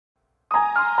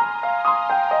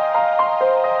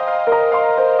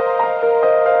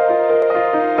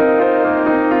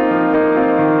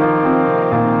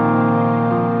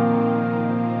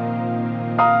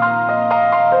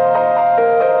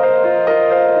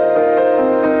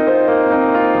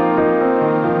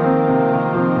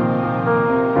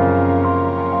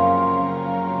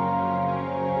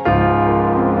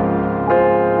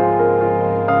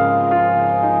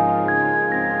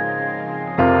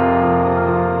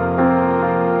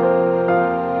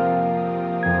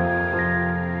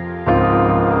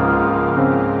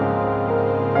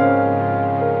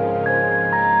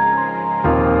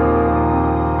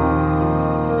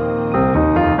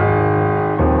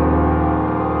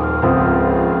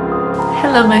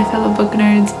Hello my fellow book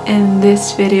nerds. In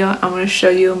this video I'm going to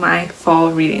show you my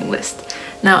fall reading list.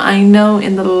 Now I know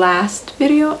in the last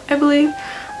video I believe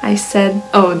I said,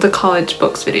 oh, the college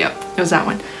books video, it was that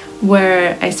one,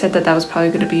 where I said that was probably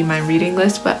going to be my reading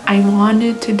list, but I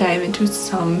wanted to dive into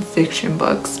some fiction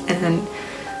books and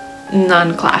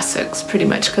non-classics pretty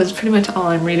much, because pretty much all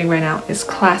I'm reading right now is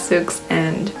classics,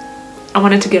 and I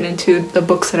wanted to get into the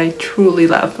books that I truly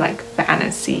love, like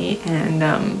fantasy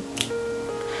and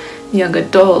young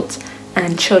adult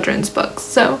and children's books.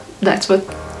 So that's what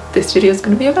this video is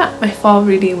going to be about, my fall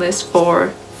reading list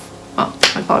for, well,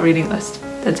 my fall reading list,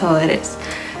 that's all it is.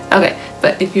 Okay,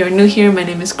 but if you're new here, my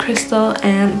name is Crystal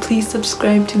and please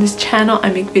subscribe to this channel.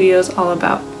 I make videos all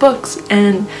about books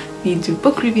and we do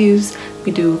book reviews,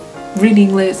 we do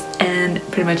reading lists, and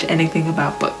pretty much anything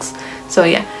about books. So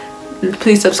yeah,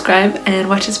 please subscribe and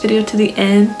watch this video to the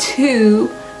end too.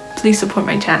 Please support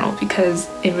my channel because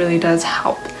it really does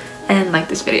help, and like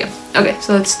this video. Okay,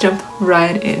 so let's jump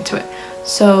right into it.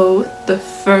 So the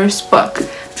first book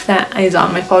that is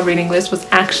on my fall reading list was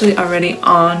actually already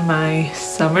on my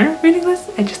summer reading list.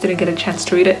 I just didn't get a chance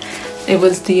to read it. It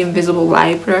was The Invisible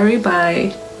Library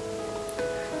by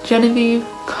Genevieve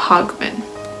Cogman.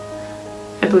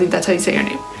 I believe that's how you say her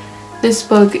name. This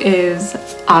book is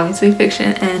obviously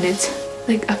fiction, and it's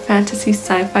like a fantasy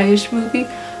sci-fi-ish movie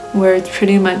where it's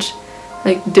pretty much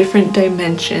like different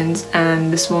dimensions,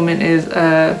 and this woman is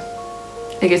I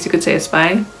guess you could say a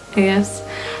spy, I guess,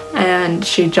 and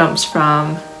she jumps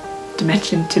from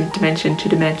dimension to dimension to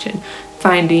dimension,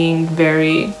 finding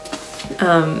very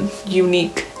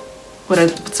unique,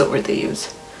 what's the word they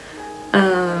use,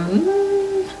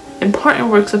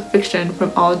 important works of fiction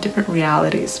from all different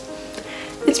realities.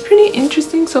 It's pretty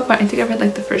interesting so far. I think I read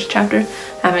like the first chapter.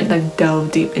 I haven't like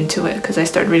delved deep into it because I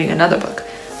started reading another book,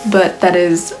 but that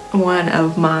is one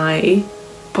of my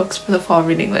books for the fall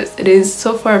reading list. It is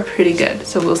so far pretty good,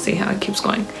 so we'll see how it keeps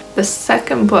going. The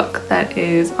second book that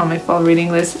is on my fall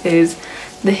reading list is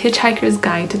The Hitchhiker's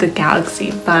Guide to the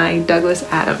Galaxy by Douglas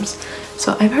Adams.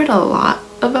 So I've heard a lot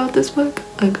about this book,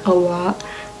 like a lot,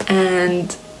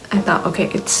 and I thought, okay,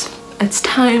 it's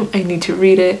time, I need to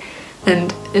read it,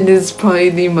 and it is probably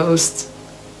the most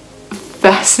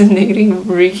fascinating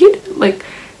read, like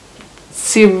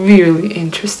severely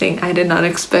interesting. I did not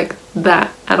expect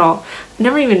that at all. I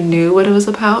never even knew what it was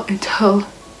about until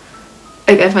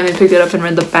like I finally picked it up and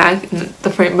read the back, and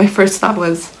my first thought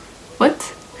was,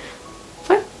 what?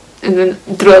 And then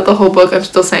throughout the whole book I'm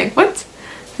still saying, what?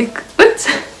 Like, what?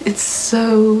 It's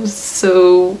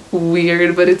so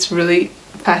weird, but it's really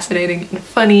fascinating and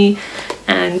funny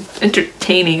and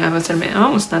entertaining. I must admit, I'm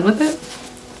almost done with it.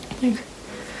 Like,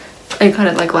 I got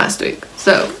it like last week,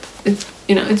 so it's,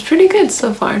 you know, it's pretty good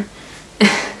so far.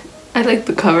 I like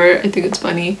the cover. I think it's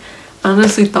funny. I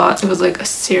honestly thought it was like a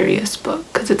serious book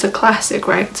because it's a classic,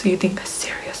 right? So you think a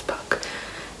serious book.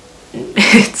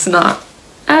 It's not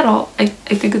at all. I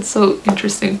think it's so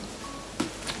interesting,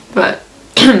 but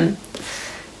and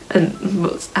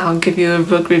I'll give you a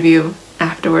book review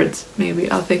afterwards.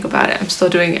 Maybe I'll think about it. I'm still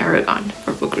doing Aragon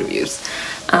for book reviews.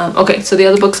 Okay, so the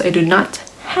other books I do not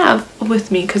have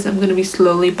with me because I'm going to be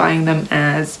slowly buying them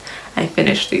as I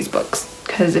finish these books,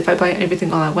 because if I buy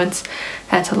everything all at once,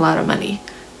 that's a lot of money,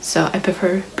 so I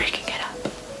prefer breaking it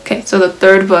up. Okay, so the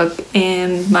third book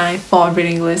in my fall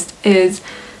reading list is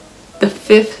The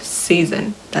Fifth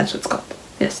Season. That's what it's called.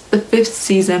 Yes, The Fifth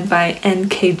Season by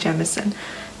N.K. Jemisin.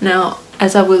 Now,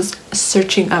 as I was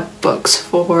searching up books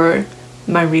for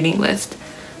my reading list,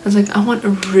 I was like, I want a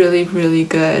really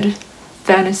good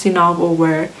fantasy novel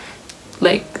where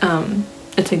like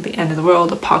it's like the end of the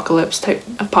world,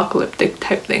 apocalyptic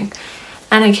type thing,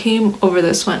 and I came over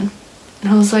this one and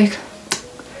I was like,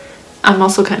 I'm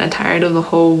also kind of tired of the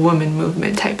whole woman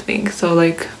movement type thing, so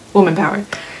like woman power.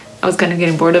 I was kind of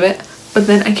getting bored of it, but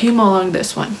then I came along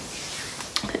this one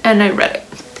and I read it.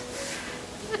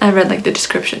 I read like the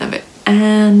description of it,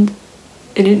 and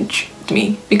it intrigued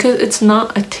me because it's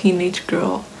not a teenage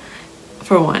girl,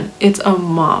 for one, it's a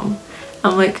mom.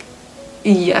 I'm like,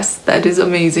 yes, that is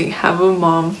amazing. Have a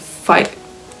mom fight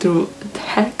through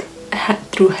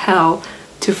hell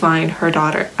to find her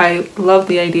daughter. I love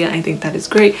the idea. I think that is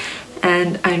great,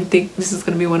 and I think this is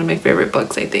going to be one of my favorite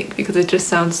books, I think, because it just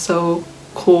sounds so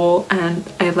cool, and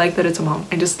I like that it's a mom.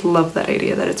 I just love that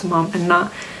idea that it's a mom and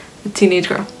not a teenage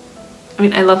girl. I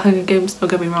mean, I love Hunger Games, don't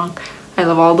get me wrong, I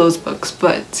love all those books,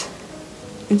 but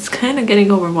it's kind of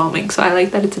getting overwhelming, so I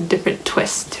like that it's a different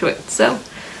twist to it. So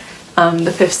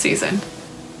The Fifth Season.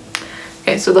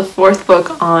 Okay, so the fourth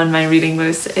book on my reading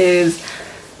list is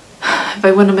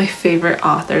by one of my favorite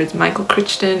authors. Michael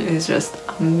Crichton is just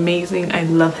amazing. I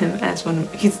love him as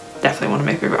he's definitely one of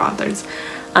my favorite authors.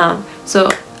 So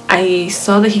I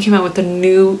saw that he came out with a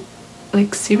new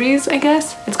like series, I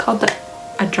guess. It's called the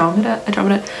Andromeda, but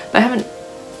I haven't,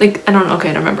 like, I don't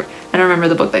remember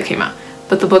the book that came out.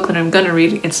 But the book that I'm gonna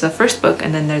read, it's the first book,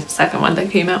 and then there's the second one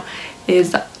that came out,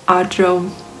 is the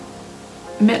Andromeda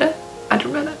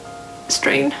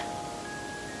strain,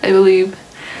 I believe.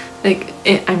 Like,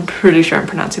 I'm pretty sure I'm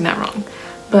pronouncing that wrong,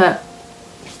 but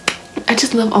I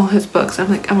just love all his books. I'm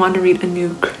like, I want to read a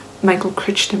new Michael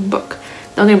Crichton book.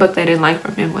 The only book that I didn't like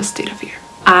from him was State of Fear.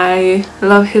 I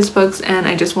love his books, and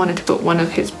I just wanted to put one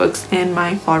of his books in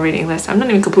my fall reading list. I'm not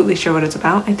even completely sure what it's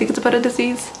about. I think it's about a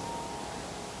disease,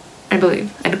 I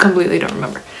believe. I completely don't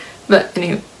remember. But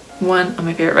anyway, one of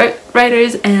my favorite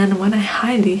writers, and one I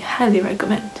highly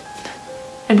recommend.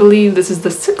 I believe this is the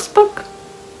 6th book.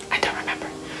 I don't remember.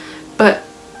 But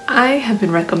I have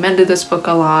been recommended this book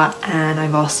a lot, and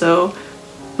I've also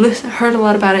heard a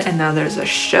lot about it, and now there's a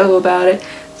show about it.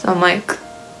 So I'm like,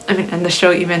 I mean, and the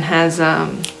show even has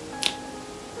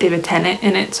David Tennant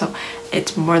in it, so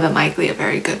it's more than likely a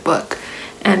very good book.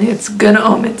 And it's Good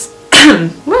Omens.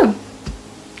 Well,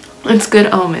 it's Good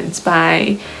Omens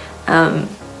by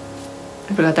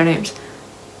I forgot their names,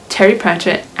 Terry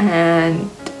Pratchett and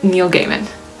Neil Gaiman.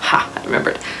 Ha, I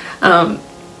remembered.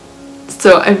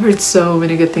 So I've heard so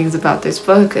many good things about this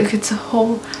book. Like, it's a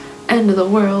whole end of the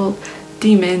world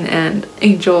demon and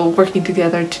angel working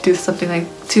together to do something,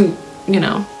 like, to, you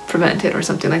know, prevent it or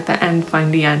something like that, and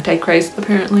find the Antichrist,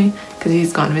 apparently, because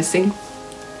he's gone missing.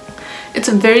 It's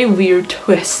a very weird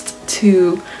twist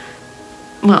to,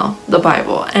 well, the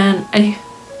Bible, and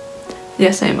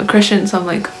yes, I am a Christian, so I'm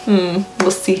like,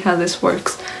 we'll see how this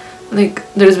works.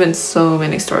 Like, there's been so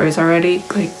many stories already,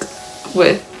 like,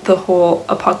 with the whole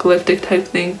apocalyptic type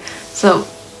thing, so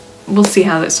we'll see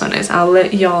how this one is. I'll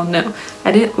let y'all know.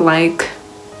 I didn't like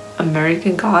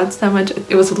American Gods that much.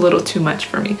 It was a little too much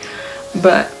for me,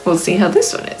 but we'll see how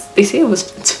this one is. They say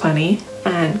it's funny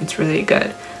and it's really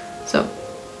good. So,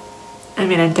 I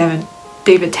mean, and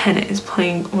David Tennant is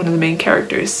playing one of the main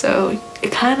characters, so I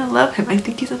kind of love him. I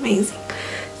think he's amazing.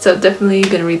 So definitely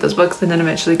gonna read those books and then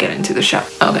eventually get into the show.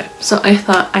 Okay, so I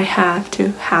thought I have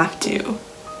to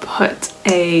put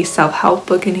a self-help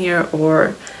book in here,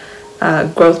 or a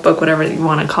growth book, whatever you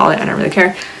want to call it. I don't really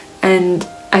care. And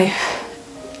I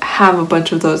have a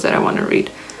bunch of those that I want to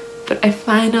read, but I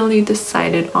finally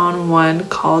decided on one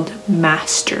called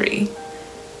Mastery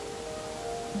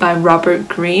by Robert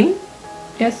Greene.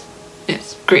 Yes,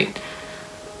 Greene.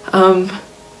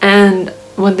 And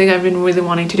one thing I've been really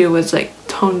wanting to do was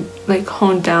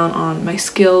hone down on my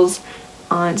skills,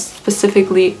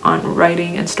 specifically on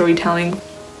writing and storytelling.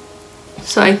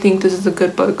 So I think this is a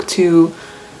good book to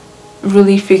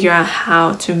really figure out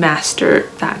how to master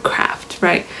that craft,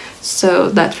 right? So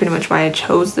that's pretty much why I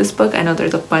chose this book. I know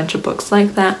there's a bunch of books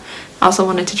like that. I also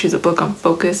wanted to choose a book on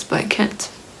focus, but I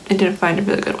didn't find a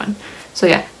really good one. So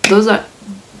yeah, so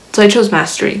I chose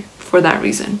Mastery for that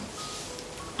reason.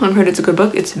 I've heard it's a good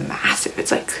book. It's massive.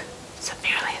 It's like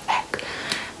severely thick,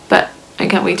 but I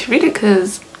can't wait to read it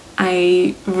because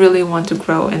I really want to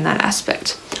grow in that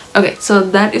aspect. Okay, so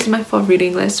that is my fall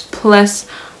reading list. Plus,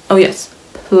 oh yes,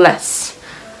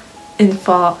 in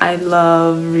fall I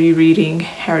love rereading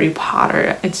Harry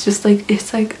Potter. It's just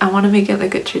like, I want to make it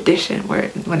like a tradition where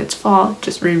when it's fall,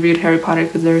 just reread Harry Potter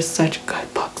because there's such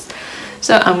good books.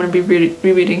 So I'm going to be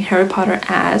rereading Harry Potter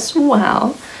as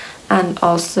well, and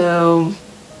also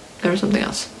there was something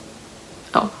else.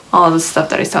 Oh, all the stuff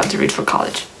that I still have to read for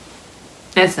college.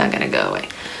 It's not gonna go away.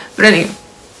 But anyway,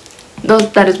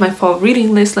 that is my fall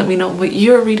reading list. Let me know what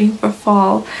you're reading for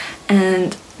fall,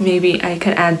 and maybe I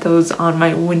can add those on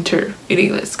my winter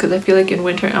reading list, because I feel like in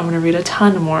winter I'm gonna read a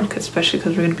ton more, especially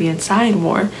because we're gonna be inside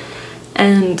more.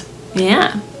 And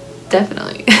yeah,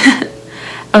 definitely.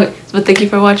 Okay, but thank you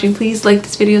for watching. Please like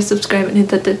this video, subscribe, and hit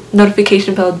the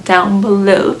notification bell down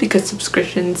below, because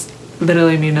subscriptions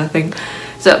literally mean nothing.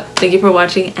 So thank you for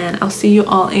watching, and I'll see you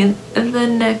all in the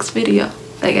next video.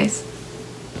 Bye guys.